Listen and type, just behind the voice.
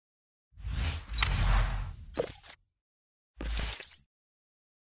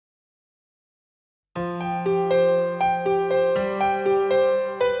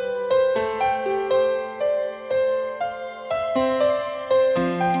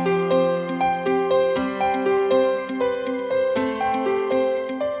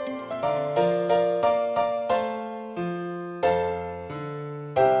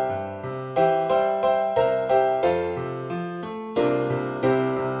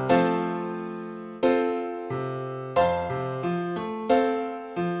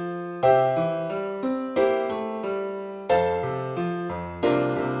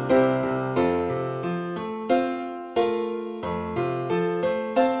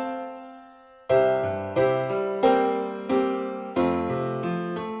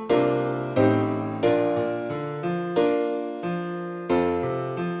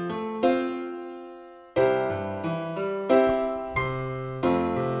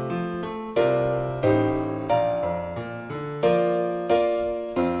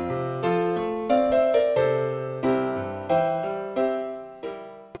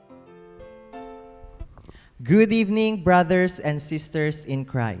Good evening, brothers and sisters in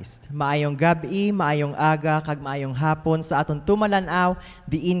Christ. Maayong gabi, maayong aga, kag maayong hapon sa aton tumalanaw,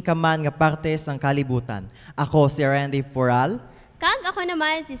 diin ka man nga parte sang kalibutan. Ako si Randy Foral. Kag ako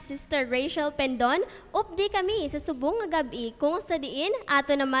naman si Sister Rachel Pendon. Updi kami sa subong nga gabi kung sa diin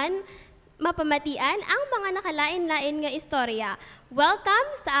ato naman mapamatian ang mga nakalain-lain nga istorya.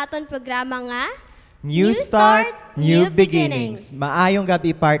 Welcome sa aton programa nga New Start, New Beginnings. Maayong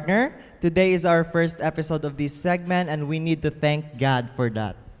gabi, partner. Today is our first episode of this segment and we need to thank God for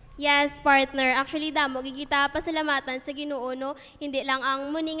that. Yes, partner. Actually, damo, gigita pasalamatan sa Ginoo, no? Hindi lang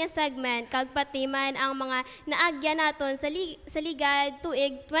ang muni nga segment, kag pati man ang mga naagya naton sa ligad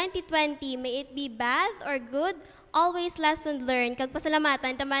tuig 2020, may it be bad or good, always lesson learned. Kag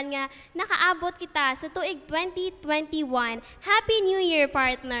pasalamatan taman nga nakaabot kita sa tuig 2021. Happy New Year,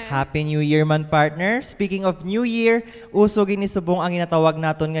 partner. Happy New Year man, partner. Speaking of New Year, uso gini subong ang inatawag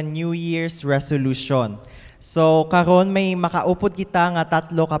naton nga New Year's resolution. So karon may makaupod kita nga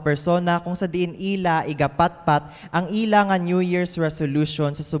 3 ka persona kung sa diin ila igapatpat ang ila nga New Year's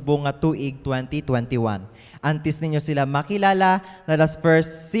resolution sa subong nga tuig 2021. Antes ninyo sila makilala, let us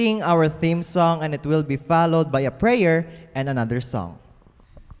first sing our theme song and it will be followed by a prayer and another song.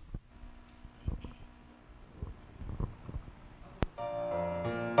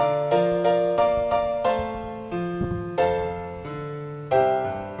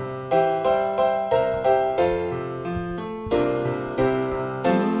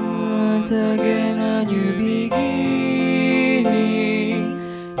 Once again a new beginning.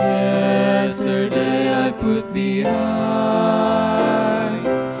 Yesterday I put behind.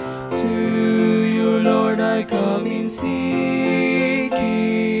 To you, Lord, I come in seeking.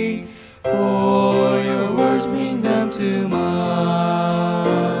 For your words bring them to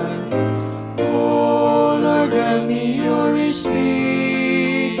mind. Oh Lord, grant me your rich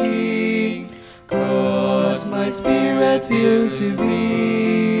speaking, cause my spirit feels to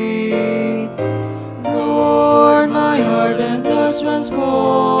beat. Lord, my heart and thus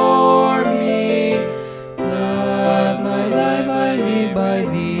transform me, that my life I live by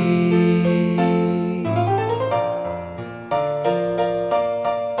thee.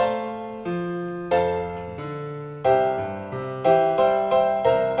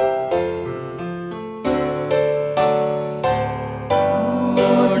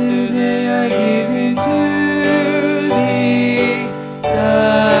 Oh, today I give in to thee,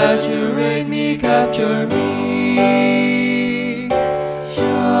 saturate me, capture me.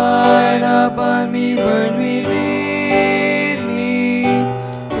 Shine upon me, burn within me,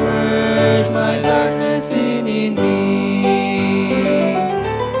 purge my darkness sin in me.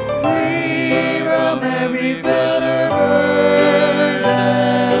 Free from every fetter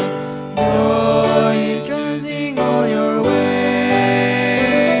burden, joy in choosing all your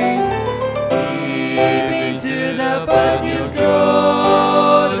ways. Keep me to the path you've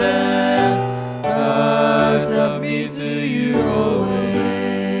trodden, I'll submit to you always.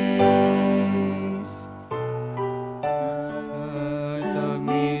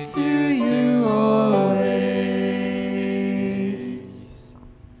 Submit to you always.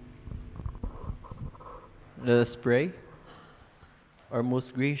 Let us pray. Our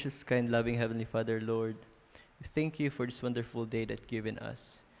most gracious, kind, loving Heavenly Father, Lord, we thank you for this wonderful day that you've given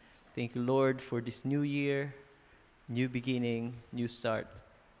us. Thank you, Lord, for this new year, new beginning, new start.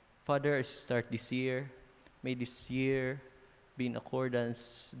 Father, as you start this year, may this year be in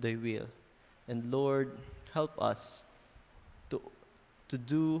accordance with thy will. And Lord, help us to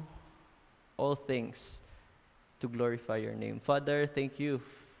do all things to glorify your name. Father, thank you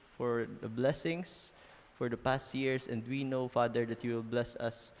for the blessings for the past years, and we know, Father, that you will bless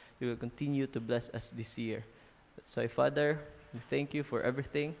us. You will continue to bless us this year. That's why, Father, we thank you for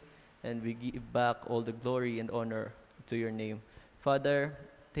everything, and we give back all the glory and honor to your name. Father,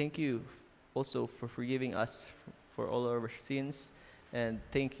 thank you also for forgiving us for all our sins, and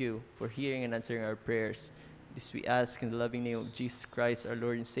thank you for hearing and answering our prayers. This we ask in the loving name of Jesus Christ, our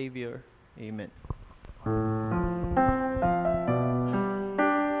Lord and Savior. Amen.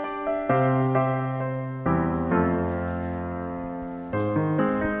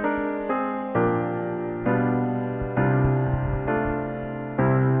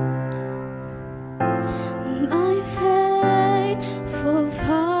 My faithful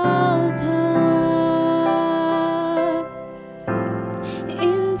Father,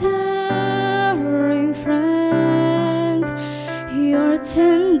 enduring friend, your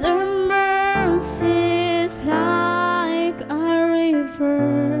tender mercies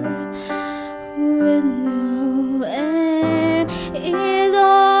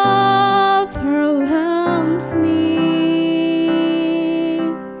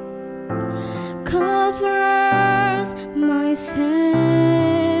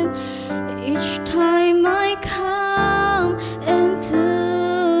Each time I come into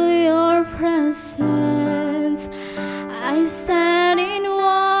your presence, I stand in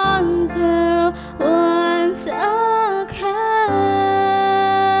wonder once again.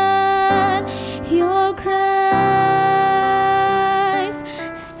 Your grace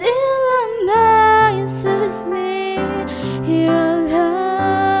still amazes me. Your love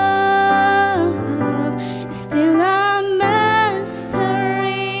still a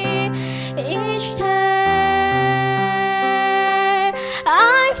mystery. Each day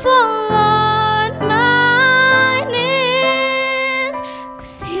I fall on my knees,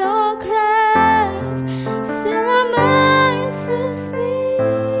 'cause your grace still amazes me.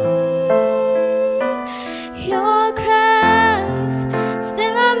 Your grace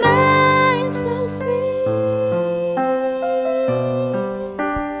still amazes me.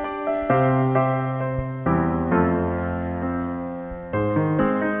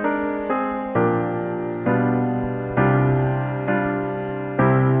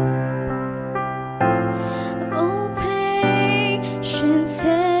 Oh, patient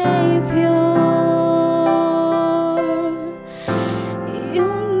Savior, you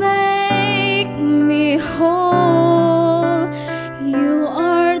make me whole. You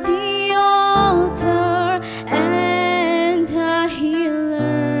are the author and the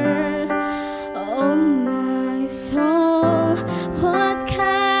healer. Oh, my soul, what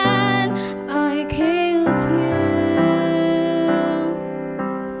can I give you?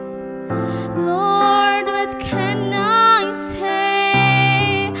 Lord, what can I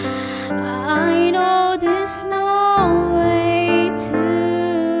say? I know there's no way to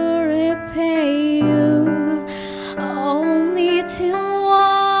repay you, only to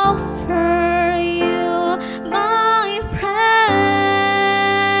offer you my praise.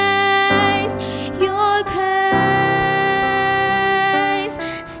 Your grace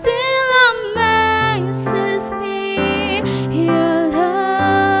still amazes me. Your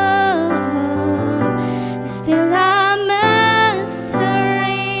love still a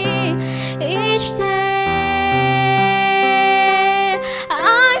mystery. Each day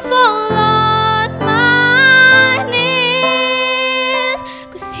I fall on my knees,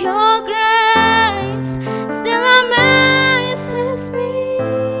 'cause your grace still amazes me.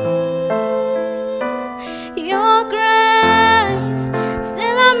 Your grace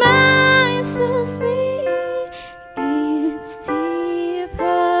still amazes me. It's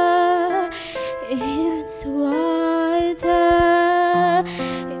deeper, it's wider,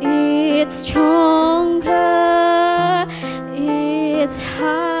 it's stronger, it's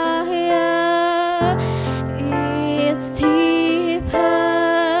higher, it's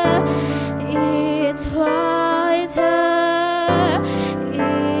deeper, it's wider,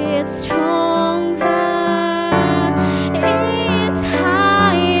 it's stronger, it's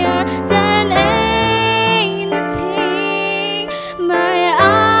higher than anything my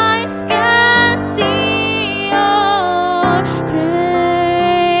eyes can see. Your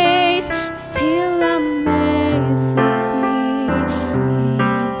grace still amazes me. Your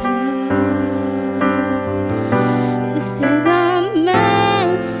love still a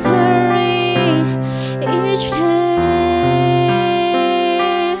mystery. Each day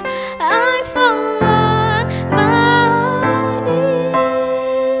I fall on my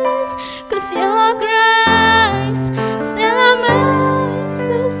knees, 'cause your grace still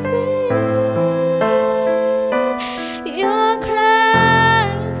amazes me. Your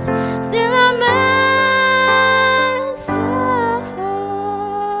grace still amazes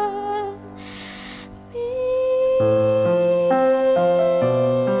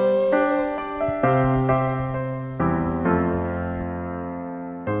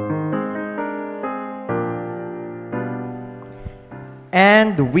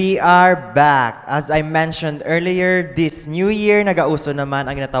And we are back. As I mentioned earlier, this new year, nagauso naman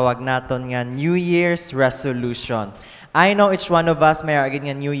ang ginatawag naton nga New Year's resolution. I know each one of us may agad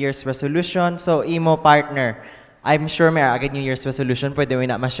nga New Year's resolution. So, imo partner, I'm sure may agad New Year's resolution. Pwede mo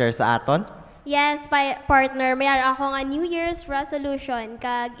na ma-share sa aton? Yes, partner, mayroon ako nga New Year's resolution.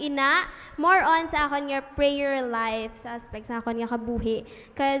 Kag ina, more on sa akon nga prayer life, sa aspect sa akon nga kabuhi.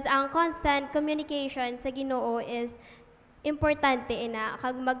 Cause ang constant communication sa Ginoo is importante ina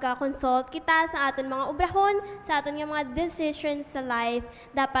kag magka-consult kita sa aton mga obrahon, sa aton nga mga decisions sa life,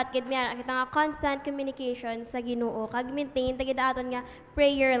 dapat gid miara kita nga constant communication sa Ginoo kag maintain tagid aton nga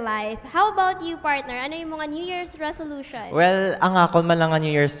prayer life. How about you, partner? Ano yung mga New Year's resolution? Well, ang akon man lang nga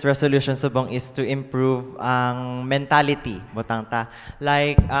New Year's resolution subong is to improve ang mentality, butang ta.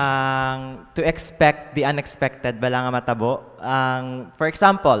 Like, to expect the unexpected, bala nga matabo. For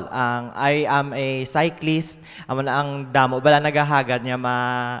example, I am a cyclist, amo na ang damo amo bala nagahagad niya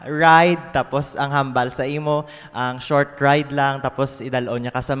ma-ride, tapos ang hambal sa imo, ang short ride lang, tapos idalon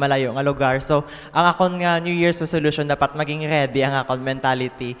niya ka sa malayo nga lugar. So, ang akon nga New Year's resolution, dapat maging ready ang akon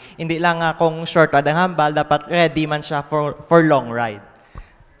mentality. Hindi lang nga kung short ride ang hambal, dapat ready man siya for long ride.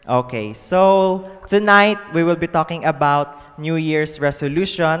 Okay, so tonight we will be talking about New Year's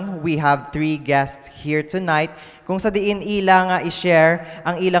resolution. We have 3 guests here tonight. Kung sa diin ila nga i-share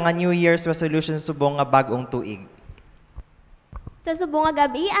ang ilang nga New Year's resolution subong nga bagong tuig. Sa subong nga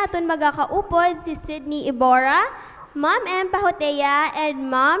gabi, aton magakaupod si Sydney Ibora, Ma'am M. Pahotea, and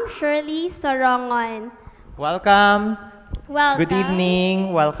Ma'am Shirley Sorongon. Welcome. Welcome. Good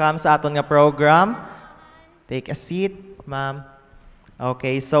evening. Welcome sa aton nga program. Take a seat, ma'am.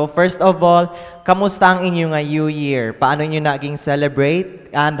 Okay, so first of all, kamusta ang inyo nga New Year? Paano nyo naging celebrate?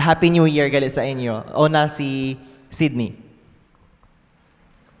 And Happy New Year gali sa inyo. Una si Sydney.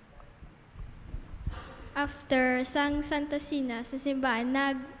 After sang Santa Sina sa simbahan,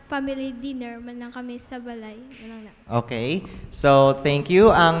 nag-family dinner man lang kami sa balay. Ganun na. Okay, so thank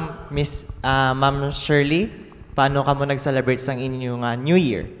you. Ma'am Shirley, paano ka mo nag-celebrate sang inyo nga New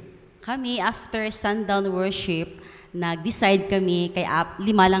Year? Kami, after sundown worship, nag-decide kami, kaya 5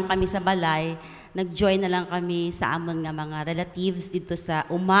 lang kami sa balay, nag-join na lang kami sa amon nga mga relatives dito sa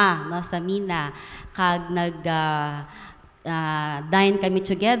no, sa Mina. Kag dine kami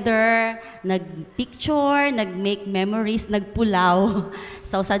together, nag-picture, nag-make memories, nagpulaw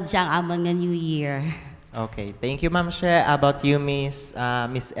sa sadyang amon nga New Year. Okay, thank you, Ma'am She. About you, Miss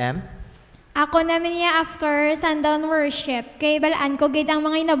M? Ako naman niya after sundown worship, kay balaan ko, gid ang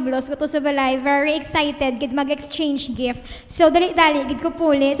mga inablos ko to sa balay, very excited, gid mag-exchange gift. So, dali-dali, gid ko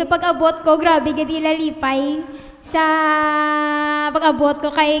puli. So, pag-abot ko, grabe, gid ilalipay sa pag-abot ko,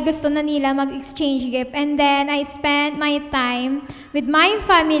 kay gusto na nila mag-exchange gift. And then, I spent my time with my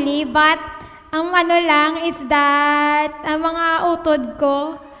family, but ang ano lang is that, ang mga utod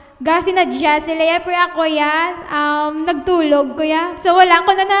ko, sinadya sila ya, pero ako nagtulog ko ya. So wala ko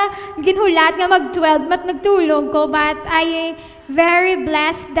na ginhulat nga mag-12, mat nagtulog ko. But I very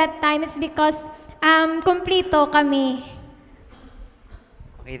blessed that time is because kumplito kami.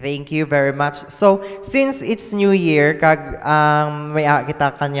 Okay, thank you very much. So, since it's New Year, may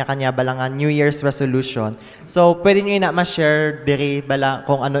kita kanya-kanya bala nga New Year's resolution. So, pwede nyo ina ma-share diri bala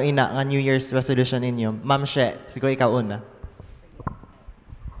kung ano ina nga New Year's resolution ninyo. Ma'am She, siguro ikaw una.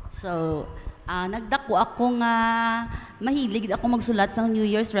 So, nagdako ako nga mahilig ako magsulat sa New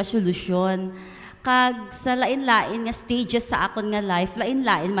Year's resolution. Kag sa lain-lain nga stages sa akon nga life,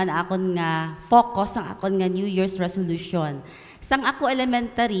 lain-lain man akon nga focus ang akon nga New Year's resolution. Sang ako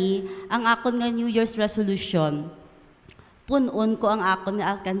elementary, ang akon nga New Year's resolution, punon ko ang akon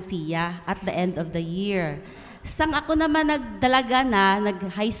nga alkansiya at the end of the year. Sang ako naman nagdalaga na,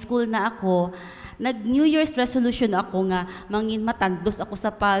 nag-high school na ako, nag-New Year's resolution ako nga mangin matandos ako sa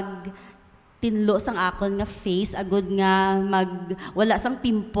tinlo sang akon nga face, agud nga wala sang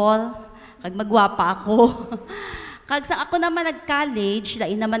pimple, kag magwapa ako. Kag sang ako naman nag-college,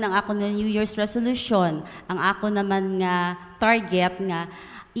 lain naman ang akon nga New Year's resolution. Ang ako naman nga target nga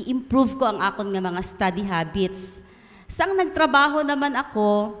i-improve ko ang akon nga mga study habits. Sang nagtrabaho naman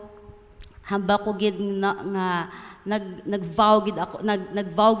ako, hamba ko gid nga nag-vow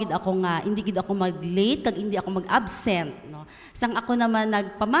gid ako nga hindi gid ako mag-late kag hindi ako mag-absent, no. Sang ako naman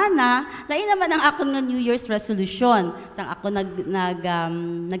nagpamana, lain naman ang akon nga New Year's resolution. Sang ako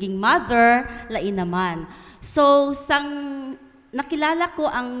naging mother, lain naman. So sang nakilala ko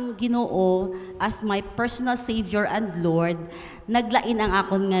ang Ginoo as my personal Savior and Lord, naglain ang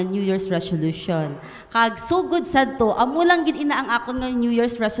akon nga New Year's resolution. Kag so good sad to, amo lang gid ina ang akon nga New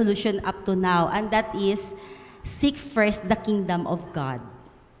Year's resolution up to now, and that is seek first the kingdom of God.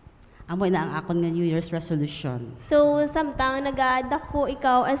 Amo na ang akon nga New Year's resolution. So, samtang nagadako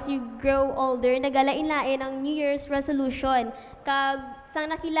ikaw as you grow older, nagalain-lain ang New Year's resolution. Kag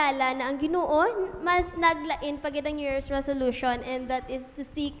sang nakilala na ang Ginoo, mas naglain pagid ang New Year's resolution, and that is to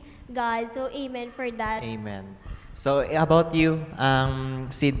seek God. So, amen for that. Amen. So, about you,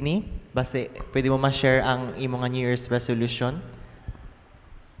 Sydney, base pwede mo ma-share ang imo nga New Year's resolution?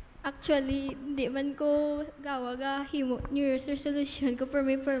 Actually, di man ko gawa himo New Year's resolution ko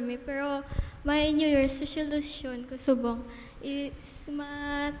permi, pero may New Year's resolution ko subong is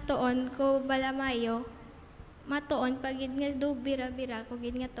matuon ko balamayo. Matuon pagid nga do bira-bira ko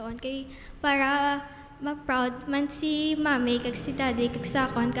gid nga tuon kay para ma-proud man si mami kag si daddy kag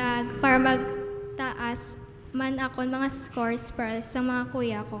sakon kag para magtaas man akon mga scores para sa mga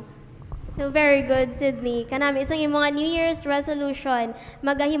kuya ko. So, very good, Sydney. Kanami, isang yung mga New Year's resolution,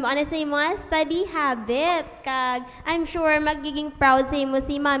 magahimo na sa yung mga study habit. Kag, I'm sure, magiging proud sa imo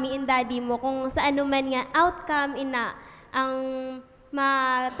si mommy and daddy mo kung sa ano man nga outcome ina. ang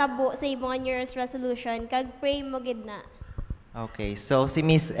matabo sa imong New Year's resolution kag pray mo gid na. Okay, so si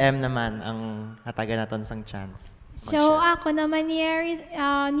Miss M naman ang hatagan naton sang chance. So, ako naman New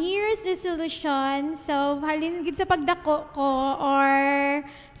Year's resolution. So, halin gid sa pagdako ko or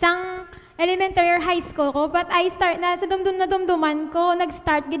sang elementary or high school ko. But I start na sa dumduman ko.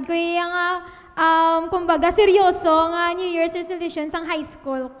 Nag-start gid ko yung kumbaga, seryoso nga New Year's resolution sang high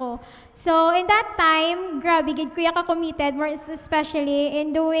school ko. So, in that time, grabe gid ko ka committed, more especially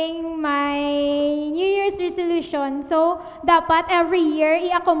in doing my New Year's resolution. So, dapat every year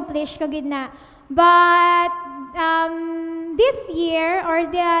i-accomplish ko gid na. But this year or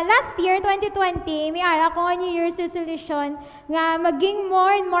the last year 2020 may ara ko nga New Year's resolution nga maging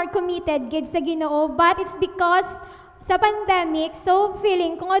more and more committed gid sa Ginoo, but it's because sa pandemic, so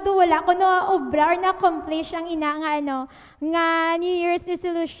feeling ko nga wala ko na obra or na accomplish ang nga New Year's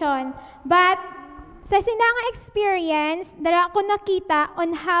resolution. But sa sinanga experience dara ko nakita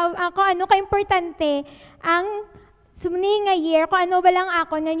on how kung ano ka importante ang sumni nga year, kung ano ba lang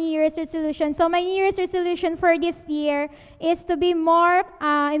ako na New Year's resolution. So my New Year's resolution for this year is to be more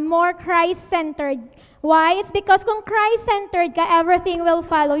Christ-centered. Why? It's because kung Christ-centered ka, everything will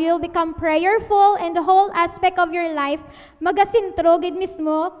follow. You'll become prayerful and the whole aspect of your life magasintro gid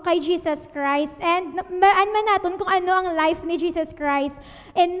mismo kay Jesus Christ. And man naton kung ano ang life ni Jesus Christ.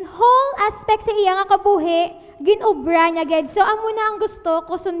 And whole aspect sa iya nga kabuhi, ginobra niya gid. So amo na ang gusto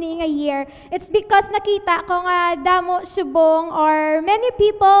ko suni nga year. It's because nakita ko nga damo subong or many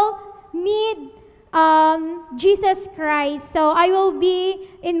people need Jesus Christ. So I will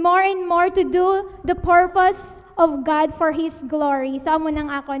be in more and more to do the purpose of God for His glory. So amo nang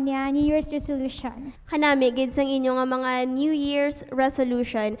ako niya New Year's resolution. Kanami gid sang inyo nga mga New Year's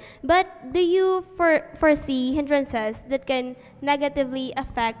resolution. But do you foresee hindrances that can negatively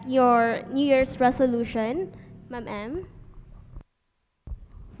affect your New Year's resolution, Ma'am M?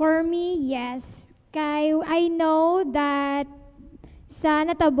 For me, yes. Kay I know that sa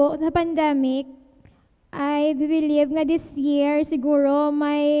natabo sa pandemic, I believe nga this year siguro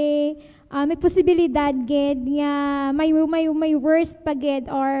may posibilidad gid nga may worst pa gid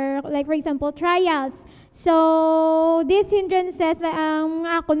or like for example trials. So these hindrances na ang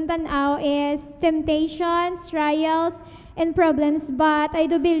akong tanaw is temptations, trials, and problems. But I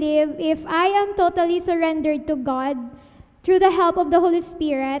do believe if I am totally surrendered to God, through the help of the Holy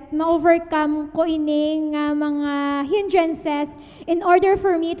Spirit, ma-overcome ko ini nga mga hindrances in order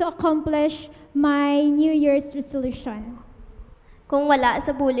for me to accomplish my New Year's resolution. Kung wala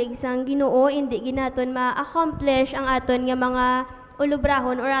sa bulig sang Ginoo, hindi ginaton ma-accomplish ang aton nga mga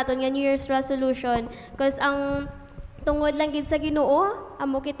ulubrahon or aton nga New Year's resolution. Because ang tungod lang gid sa Ginoo,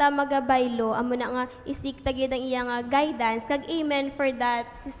 amo kita magabaylo, amo na nga isik ta gid ang iya nga guidance. Kag amen for that,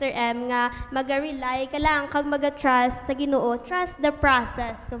 Sister M, nga maga-rely ka lang kag maga-trust sa Ginoo. Trust the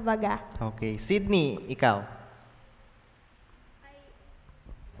process, kumbaga. Okay, Sydney, ikaw.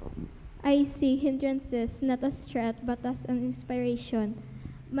 I see hindrances not as threat but as an inspiration.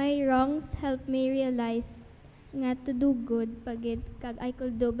 My wrongs help me realize nga to do good pagid kag I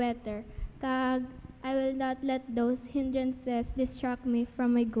could do better. Kag I will not let those hindrances distract me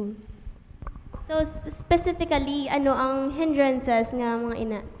from my goal. So specifically, ano ang hindrances nga mga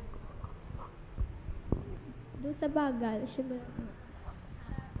ina? Do sa bagal, siya ba?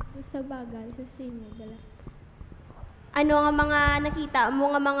 Do sa bagal, sa sinyo, bala. Ano nga mga nakita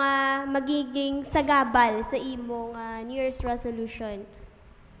mo nga mga magiging sagabal sa imong New Year's resolution?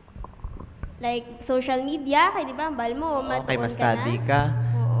 Like social media, kay di ba, ambal mo, Okay, mas ka study na? ka.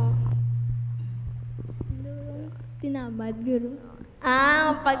 Oo. Do tinamad, guro.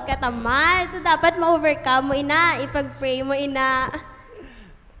 Pagkatamad. So dapat ma-overcome mo ina, ipag-pray mo ina.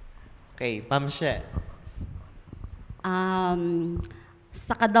 Okay, Ma'am She.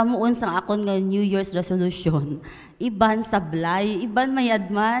 Sa kadamuon sa akon nga New Year's resolution, iban sablay, iban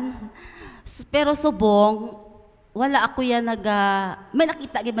mayadman. Pero subong, wala ako yan may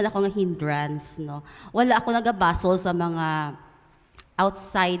nakita gid man ako nga hindrance, no. Wala ako nagabasol sa mga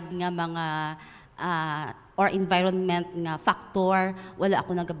outside nga mga or environment nga factor, wala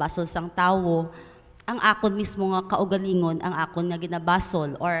ako nagabasol sang tawo. Ang akon mismo nga kaugalingon ang akon nga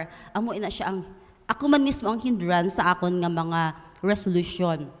ginabasol or amo ina siya ang ako man mismo ang hindrance sa akon nga mga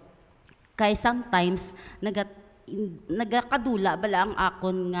resolution. Kay sometimes nagakadula bala ang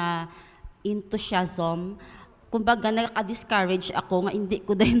akon nga enthusiasm. Kumbaga nagaka-discourage ako nga hindi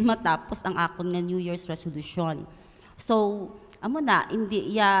ko din matapos ang akon nga New Year's resolution. So, amo na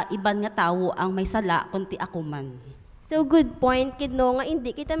hindi iban nga tawo ang may sala kundi ako man. So good point kid no nga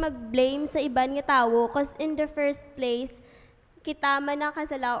hindi kita mag-blame sa iban nga tawo, cause in the first place kita man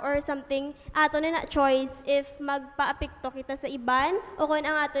nakasalaw or something ato na choice if magpaapekto kita sa iban o kung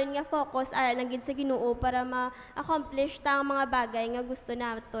ang aton nga focus ara lang gid sa Ginoo para ma-accomplish ta ang mga bagay nga gusto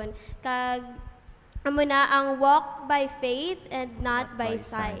naton kag amo na ang walk by faith and not by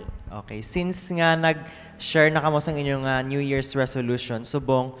sight. Okay, since nga nag-share na kamo sa inyong New Year's resolution,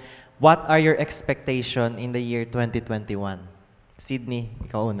 subong, what are your expectation in the year 2021? Sydney,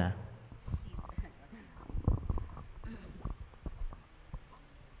 ikaw una.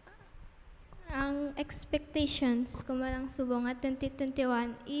 Ang expectations ko malang subong at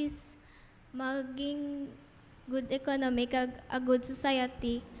 2021 is maging good economy kag a good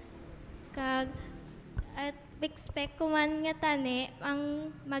society kag at expect ko man nga tani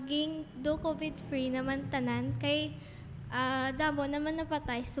ang maging do COVID free naman tanan kay damo naman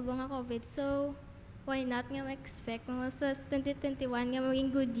napatay subong nga COVID, so why not nga ma-expect mga sa 2021 nga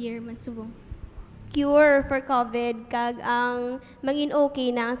maging good year man subong. Cure for COVID kag ang maging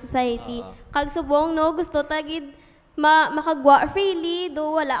okay na ang society. Kag subong no gusto tagid makagwa freely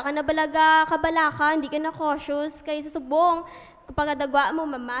do wala ka na balaga kabalaka, hindi ka na cautious kay sa subong kapag dagwa mo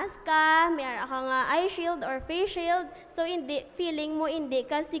mamask ka, may ara ka nga eye shield or face shield, so hindi feeling mo hindi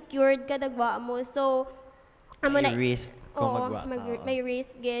ka secured ka dagwa mo. So amo na risk kung magwa. may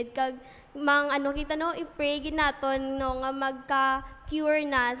risk gid kag kita no i-pray gid naton no nga magka-cure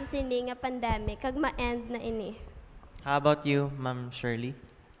na sa sini nga pandemic kag ma-end na ini. How about you, Ma'am Shirley?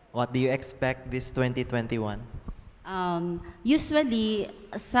 What do you expect this 2021? Usually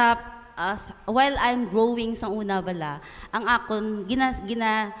while I'm growing sa una bala, ang akon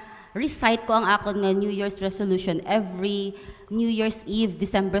gina recite ko ang akon nga New Year's resolution every New Year's Eve,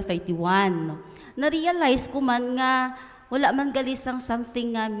 December 31. Na-realize ko man nga wala man galisang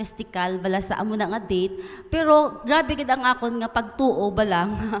something nga mystical bala sa amo na nga date, pero grabe gid ang akon nga pagtuo bala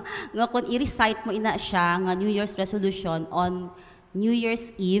nga kon i-recite mo ina siya nga New Year's resolution on New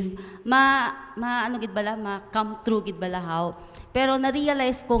Year's Eve, ano gid bala come true gid bala how. Pero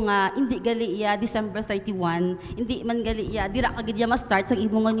na-realize ko nga hindi gali iya December 31, hindi man gali iya dira ka gid iya ma-start sa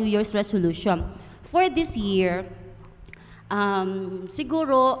imong New Year's resolution. For this year,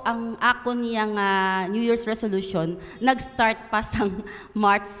 siguro ang akon niyang New Year's resolution nag-start pa sang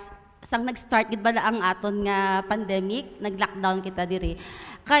March, nag-start gid bala ang aton nga pandemic, nag-lockdown kita diri.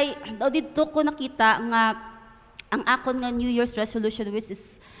 Kay dito ko nakita nga ang akon nga New Year's resolution which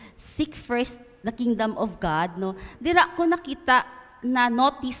is seek first the kingdom of God, no. Dira ko nakita na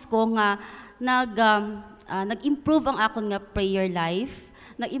notice ko nga nag-improve ang akon nga prayer life,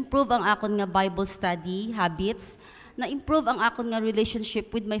 nag-improve ang akon nga Bible study habits, na-improve ang akon nga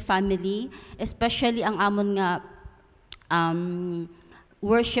relationship with my family, especially ang amon nga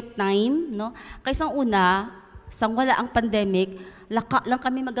worship time, no. Kaysa una, sang wala ang pandemic, laka lang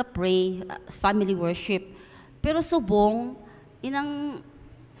kami mag-pray, family worship. Pero subong, inang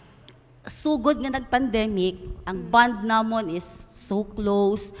sugod nga nag-pandemic, ang bond namon is so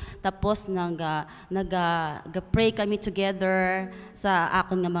close, tapos nag-pray kami together sa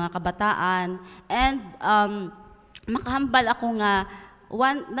akon nga mga kabataan, and makahambal ako nga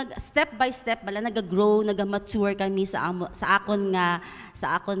step by step bala nag-grow, nag-mature kami sa akon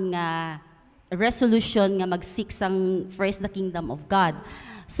nga resolution nga mag-seek sang first the kingdom of God.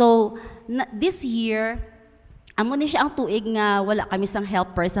 So this year amo ni siya ang tuig nga wala kami sang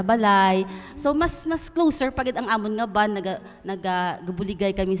helper sa balay. So mas closer pagid ang amon nga ban,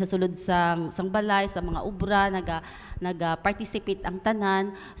 nagabuligay kami sa sulod sang balay, sa mga obra, naga-participate ang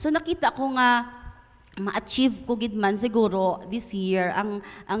tanan. So nakita ko nga ma-achieve ko gid man siguro this year ang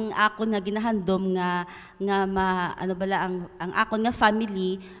akon nga ginahandom nga ang akon nga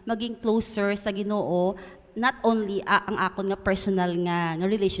family maging closer sa Ginoo, not only ang akon nga personal nga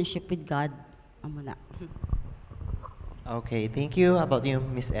relationship with God. Amo na. Okay, thank you. How about you,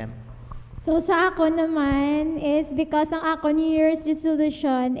 Miss M? So sa ako naman is because ang ako New Year's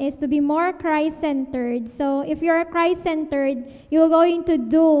resolution is to be more Christ-centered. So if you're Christ-centered, you're going to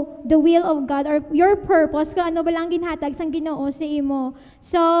do the will of God or your purpose kung ano ba lang ginhatag sang Ginoo sa imo.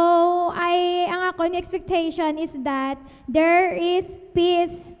 So ang ako ni expectation is that there is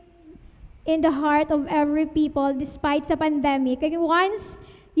peace in the heart of every people despite sa pandemic. Like once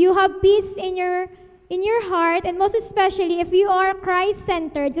you have peace in your heart, and most especially if you are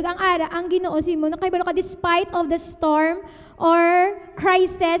Christ-centered, kung ang Ginoo si mo, nakahibalo ka despite of the storm or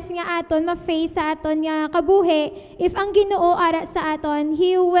crisis nga aton ma-face sa aton nga kabuhi, if ang Ginoo ara sa aton,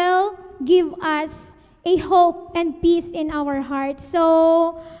 He will give us a hope and peace in our hearts.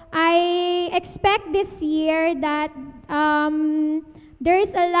 So I expect this year that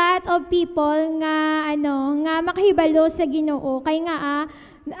there's a lot of people nga makahibalo sa Ginoo kay nga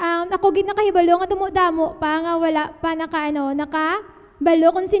ako gid nakahibalo nga damo-damo pa nga wala pa nakabalo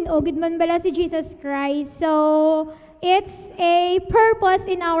kung sino gid man bala si Jesus Christ. So it's a purpose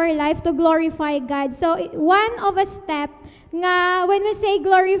in our life to glorify God. So one of a step nga when we say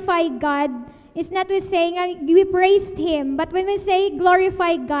glorify God, it's not we say nga we praised Him, but when we say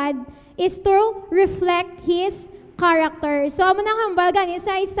glorify God, is to reflect His character. So amo nang hambal gani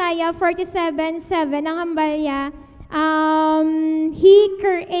sa Isaiah 47:7 ang hambal niya, He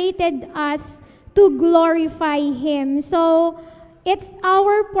created us to glorify Him. So it's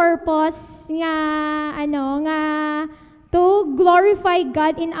our purpose nga to glorify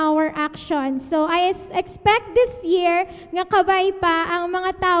God in our actions. So I expect this year nga kabay pa ang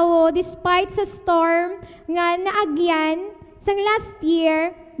mga tao despite sa storm nga naagyan sang last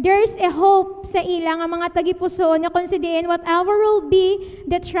year, there's a hope sa ilang nga mga tagipusoon nga considering whatever will be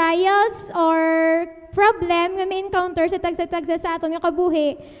the trials or problem nga may encounter sa tagsa sa aton nga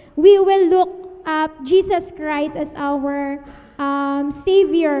kabuhi, we will look up Jesus Christ as our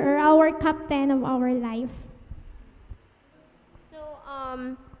Savior or our captain of our life.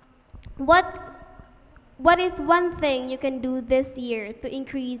 What is one thing you can do this year to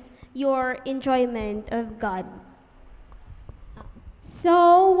increase your enjoyment of God?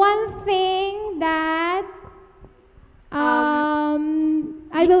 So one thing that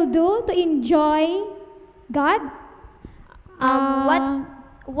I will do to enjoy God.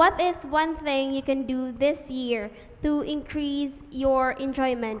 What is one thing you can do this year to increase your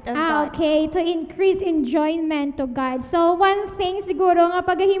enjoyment of God? Okay, to increase enjoyment to God. So one thing siguro nga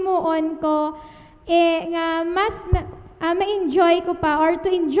paghimuon ko nga mas ma-enjoy ko pa or to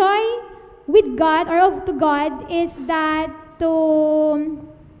enjoy with God or to God is that to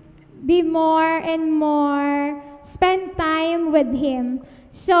be more and more spend time with Him.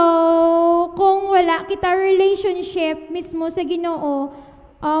 So kung wala kita relationship mismo sa Ginoo,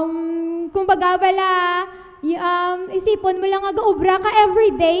 kung bagabala isipon mo lang nga gaobra ka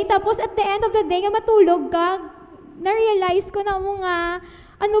everyday, tapos at the end of the day nga matulog ka, na-realize ko na mo nga,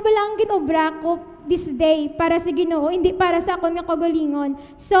 ano ba lang ginobra ko this day para sa Ginoo, hindi para sa akon nga kagalingon.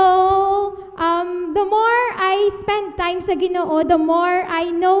 So, the more I spend time sa Ginoo, the more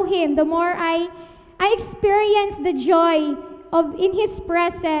I know Him, the more I experience the joy of in His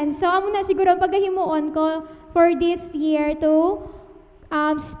presence. So, amo na siguro ang paghimuon ko for this year to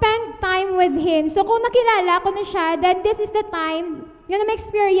spend time with Him. So kung nakilala ko na siya, then this is the time nga na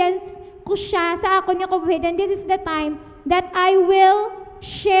ma-experience ko siya sa ako niya kabuhi, then this is the time that I will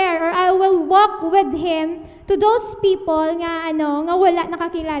share or I will walk with Him to those people nga nga wala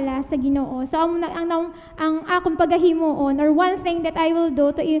nakakilala sa Ginoo. So ang akong paghimuon or one thing that I will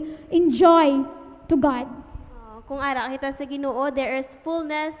do to enjoy to God. Kung ara kita sa Ginoo, there is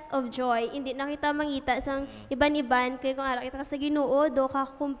fullness of joy. Hindi na kita mangita sang iban-iban, kaya kung ara kita sa Ginoo, do ka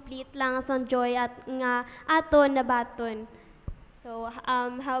complete lang sang joy at nga aton na baton. So,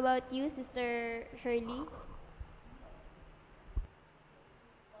 how about you, Sister Shirley?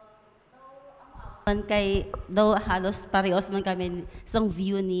 Kay daw halos parehas man kami sang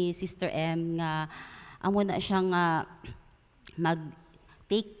view ni Sister M nga amo na siya nga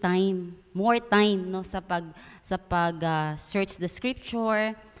take time, more time no sa pag search the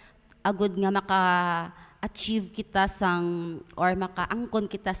scripture, agud nga maka-achieve kita sang or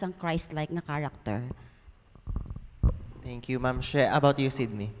makaangkon kita sang Christ-like na character. Thank you, Ma'am She. About you,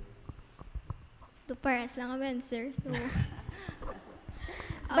 Sydney? To paras lang kami, sir. So,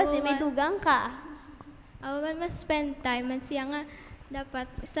 Basta may dugang ka. Ako man mas spend time man siya nga dapat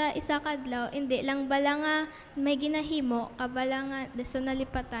sa isa kadlaw hindi lang bala nga may ginahimo kabala nga deso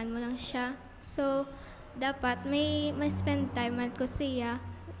nalipatan mo lang siya. So dapat may spend time man ko siya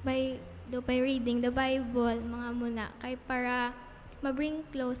by reading the Bible mga muna kay para ma-bring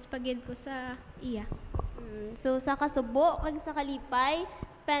close pagid ko sa iya. So sa kasubo kag sa kalipay,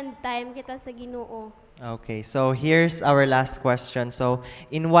 spend time kita sa Ginoo. Okay, so here's our last question. So,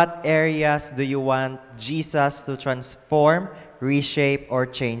 in what areas do you want Jesus to transform, reshape, or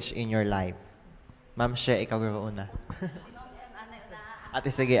change in your life? Ma'am She, ikaw una. Ate,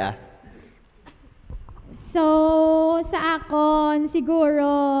 sige . So, sa akon,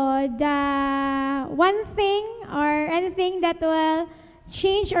 siguro, the one thing or anything that will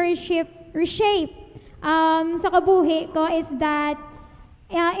change or reshape sa kabuhi ko is that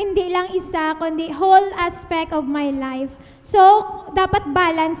hindi lang isa, kundi whole aspect of my life. So, dapat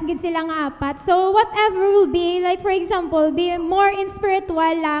balance gid sila nga apat. So, whatever will be, like for example, be more in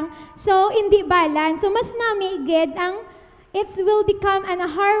spiritual lang, so hindi balance. So, mas nami gid ang it will become an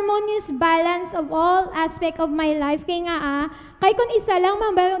harmonious balance of all aspect of my life. Kaya nga kay kun isa lang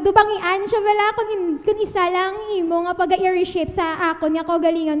dubangian siya wala kun isa lang imo nga pag-i-reshape sa akon nga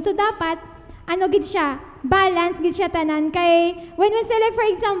kaugalingon. So dapat gid siya, balance gid siya tanan kay when we select for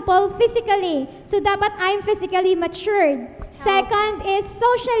example physically, so dapat I'm physically matured. Second is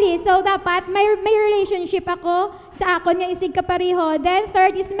socially, so dapat may relationship ako sa akon nga isig kapareho. Then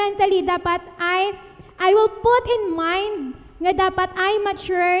third is mentally, dapat I will put in mind nga dapat I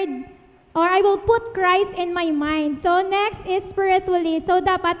matured or I will put Christ in my mind. So next is spiritually, so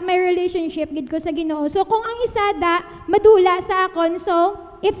dapat may relationship gid ko sa Ginoo. So kung ang isa madula sa akon, so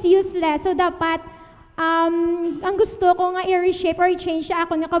it's useless. So dapat ang gusto ko nga i-reshape or i-change sa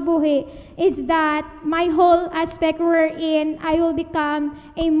ako nga kabuhi is that my whole aspect wherein I will become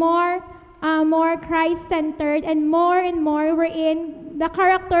a more Christ-centered and more wherein the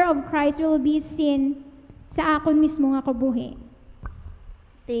character of Christ will be seen sa akon mismo nga kabuhi.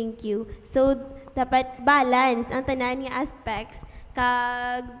 Thank you. So, dapat balance ang tanan nga aspects.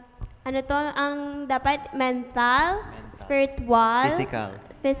 Kag, ang dapat mental, spiritual,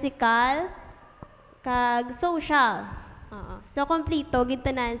 physical, kag social. So, kompleto, gid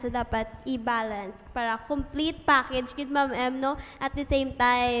tanan. So, dapat i-balance para complete package, gid Ma'am M, no? At the same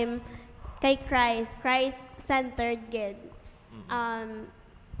time, kay Christ-centered, gid.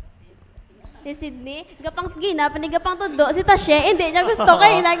 Si Sydney, gapang panigapang todo. Si Tashe, hindi niya gusto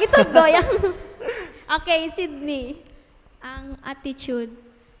kayo lagi todo. Okay, Sydney. Ang attitude.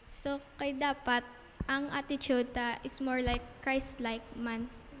 So, kay dapat, ang attitude is more like Christ-like man.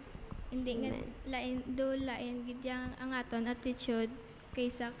 Hindi nga, lain, gidyang ang aton attitude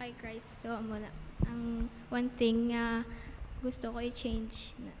kaysa kay Christ. So, amo na, ang one thing nga gusto ko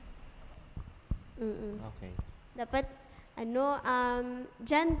i-change na. Okay. Dapat,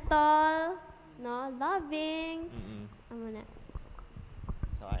 gentle, no, loving. Amo na.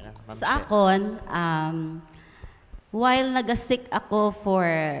 So, sa akon, while nagasik ako for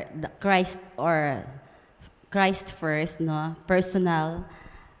the Christ first, no, personal,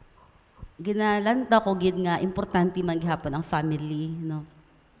 ginalanta ko gid nga importante man gihapon ang family, no.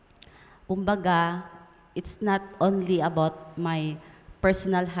 Kumbaga, it's not only about my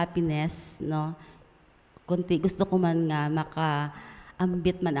personal happiness, no. Kunti gusto ko man nga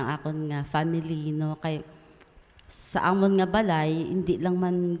maka-ambit man ang akon nga family, no, kay sa amon nga balay hindi lang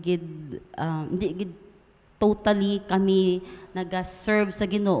man gid hindi gid totally kami naga-serve sa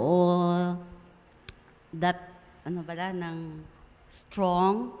Ginoo that nang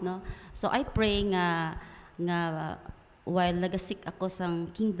strong, no. So I pray nga while nagasik ako sang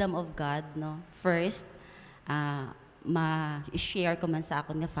kingdom of God, no, first ma-share ko man sa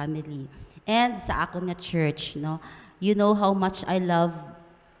akon nga family and sa akon nga church, no. You know how much I love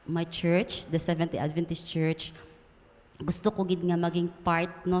my church, the Seventh-day Adventist Church. Gusto ko gid nga maging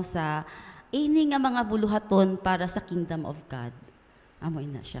part, no, sa ini nga mga buluhaton para sa kingdom of God. Amoy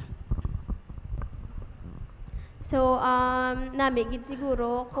na siya. So, nami gid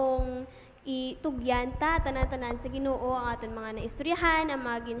siguro kung itugyan tanan-tanan sa Ginoo ang aton mga naistoryahan, ang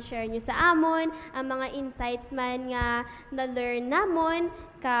mga gin-share nyo sa amon, ang mga insights man nga na-learn namon,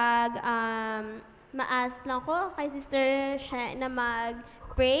 kag maas lang ko kay Sister Sha na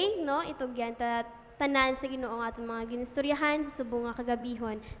mag-pray, no? Itugyan tanan sa Ginoo ang aton mga ginistoryahan sa subong nga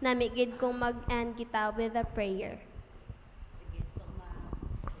kagabihon. Nami gid kung mag-end kita with a prayer.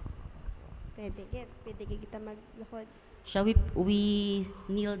 Pwede kita maglakod. Shall we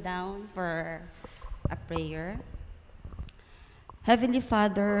kneel down for a prayer? Heavenly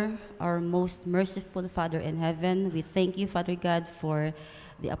Father, our most merciful Father in heaven, we thank you, Father God, for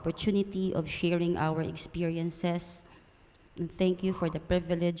the opportunity of sharing our experiences. And thank you for the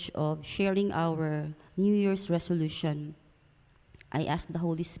privilege of sharing our New Year's resolution. I ask the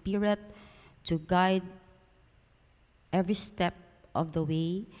Holy Spirit to guide every step of the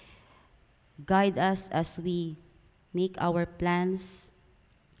way, guide us as we make our plans,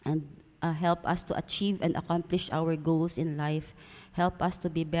 and help us to achieve and accomplish our goals in life. Help us to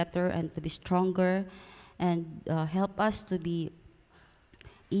be better and to be stronger, and help us to be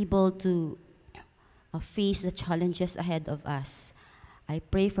able to face the challenges ahead of us. I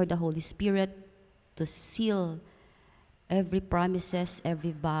pray for the Holy Spirit to seal every promises,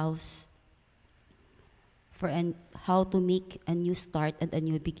 every vows, and how to make a new start and a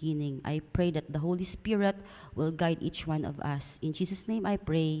new beginning. I pray that the Holy Spirit will guide each one of us. In Jesus' name I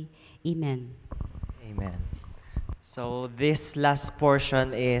pray, Amen. Amen. So this last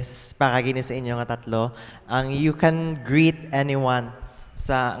portion is para gini sa inyo nga tatlo. You can greet anyone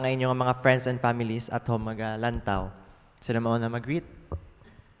sa nga inyong mga friends and families at home magalantaw. Sino mauna mag-greet?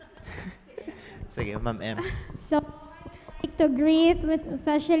 Sige, Ma'am M. So, like to greet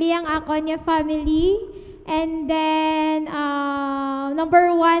especially ang ako niya family. And then,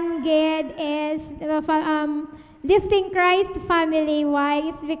 number one gid is lifting Christ family. Why?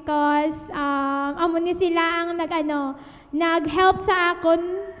 It's because amo ni sila ang nag-help sa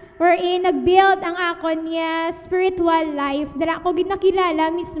akon wherein nag-build ang akon niya spiritual life. Dala ko ginakilala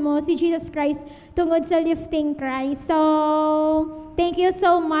mismo si Jesus Christ tungod sa lifting Christ. So, thank you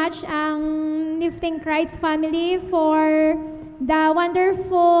so much ang lifting Christ family for the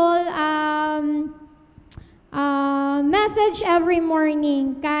wonderful message every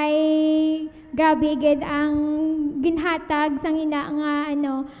morning. Kay grabe gid ang ginhatag sang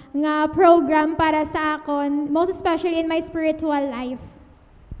nga program para sa akon, most especially in my spiritual life.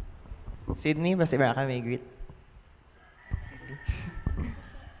 Sydney, basta ba ka may greet?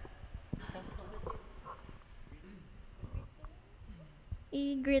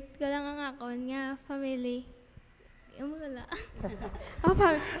 I-greet ko lang ang akon nga family. Wala.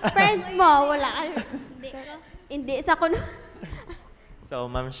 Friends mo, wala ka. Hindi ko. Hindi, sa kuno. So,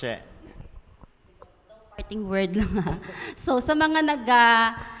 Ma'am She. Parting word lang ha. So sa mga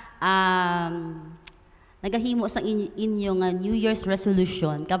nagahimo sa inyong New Year's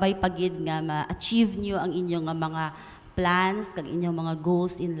resolution, kabay pagid nga ma-achieve niyo ang inyong mga plans, kag inyong mga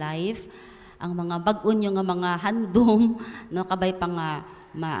goals in life, ang mga bag-o niyo nga mga handom, no, kabay pa nga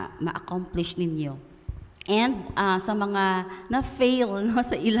ma-accomplish ninyo. And sa mga na-fail no,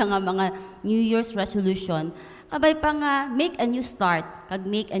 sa ilang mga New Year's resolution, kabay pa nga make a new start, kag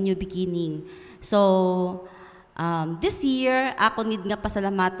make a new beginning. So, this year, ako need nga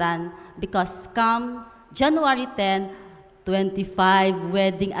pasalamatan because come January 10, 25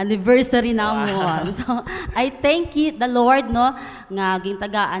 wedding anniversary namon. So, I thank you, the Lord, no, nga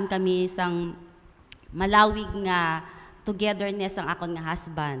gintagaan kami sang malawig nga togetherness ang akon nga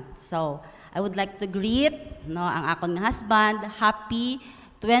husband. So, I would like to greet, no, ang akon nga husband, happy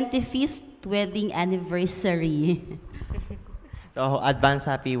 25th wedding anniversary. So,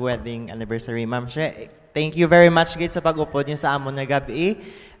 advance happy wedding anniversary, Ma'am She. Thank you very much, Gid, sa pag-upod niyo sa amon nga gabi.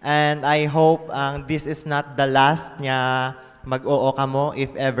 And I hope this is not the last niya mag-oo ka mo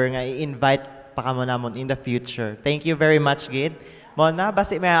if ever nga i-invite pa ka mo namon in the future. Thank you very much, Gid. Mona,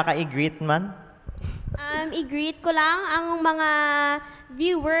 basi may ka-i-greet man? I-greet ko lang ang mga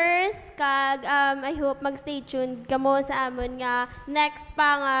viewers kag I hope mag-stay tuned kamo sa amon nga next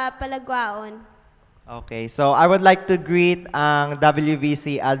pa nga palagwaon. Okay, so I would like to greet ang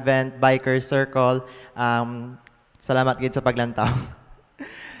WVC Advent Biker Circle. Salamat gid sa paglantaw.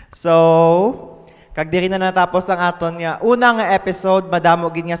 So, kag diri na natapos ang aton nga unang nga episode. Madamo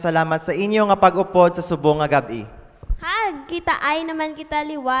gid nga salamat sa inyo nga pag-upod sa subong nga gabi. Kita ay naman kita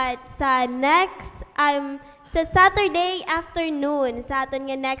liwat sa next sa Saturday afternoon sa aton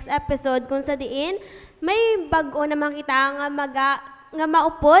nga next episode kung sa diin may bag-o naman kita nga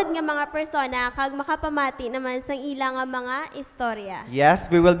maupod nga mga persona kag makapamati naman sang ilang nga mga istorya. Yes,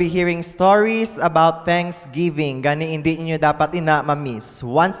 we will be hearing stories about Thanksgiving. Gani hindi niyo dapat ma-miss.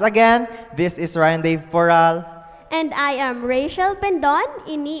 Once again, this is Ryan Dave Poral. And I am Rachel Pendon.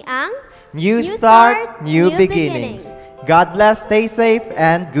 Ini ang New Start, New Beginnings. God bless, stay safe,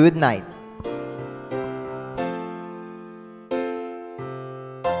 and good night.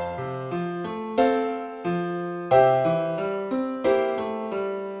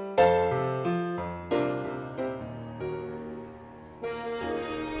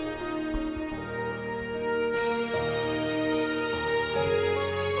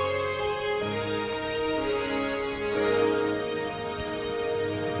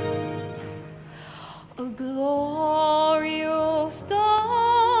 A glorious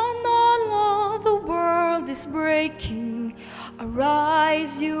dawn, all of the world is breaking.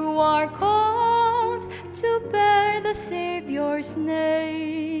 Arise, you are called to bear the Savior's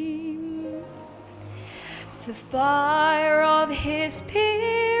name. The fire of His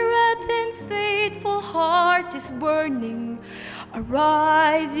Spirit in faithful heart is burning.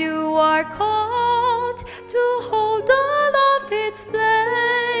 Arise, you are called to hold all of its flame.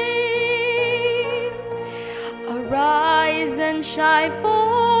 Arise and shine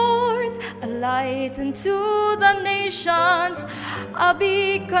forth, a light unto the nations, a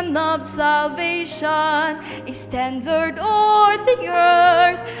beacon of salvation, a standard o'er the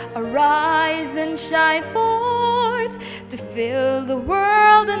earth. Arise and shine forth, to fill the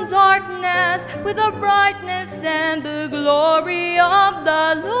world in darkness with the brightness and the glory of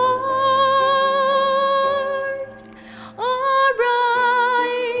the Lord.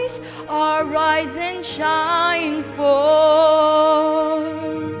 Arise, arise and shine forth.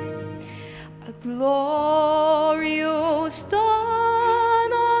 A glorious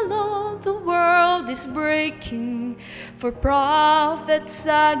dawn, all of the world is breaking. For prophets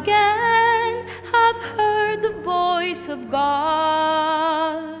again have heard the voice of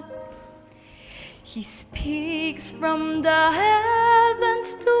God. He speaks from the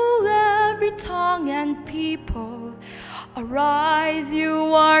heavens to every tongue and people. Arise,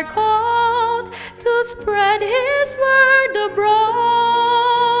 you are called to spread His word abroad.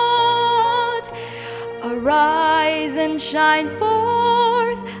 Arise and shine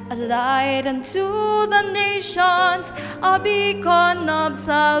forth, a light unto the nations, a beacon of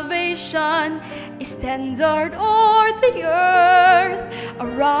salvation, a standard o'er the earth.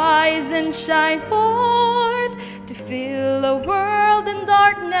 Arise and shine forth, to fill the world in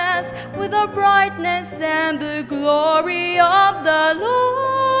darkness with the brightness and the glory of the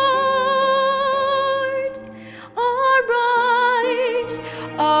Lord. Arise,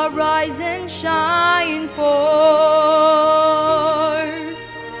 arise and shine forth.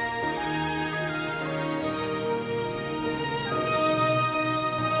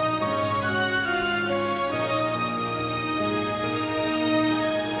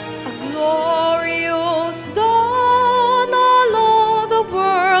 A glorious dawn, all the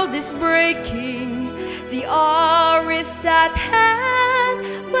world is breaking. The hour is at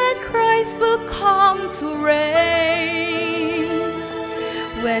hand when Christ will come to reign.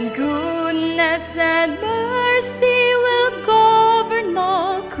 When goodness and mercy will govern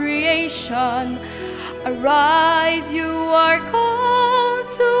all creation. Arise, you are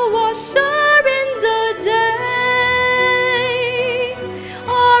called to usher in the day.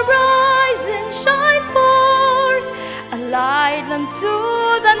 Arise and shine forth, a light unto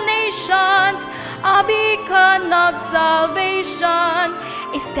the nations, a beacon of salvation,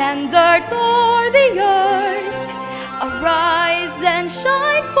 a standard o'er the earth. Arise and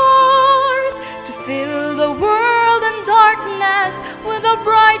shine forth, to fill the world in darkness with the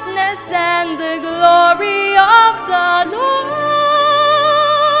brightness and the glory of the Lord.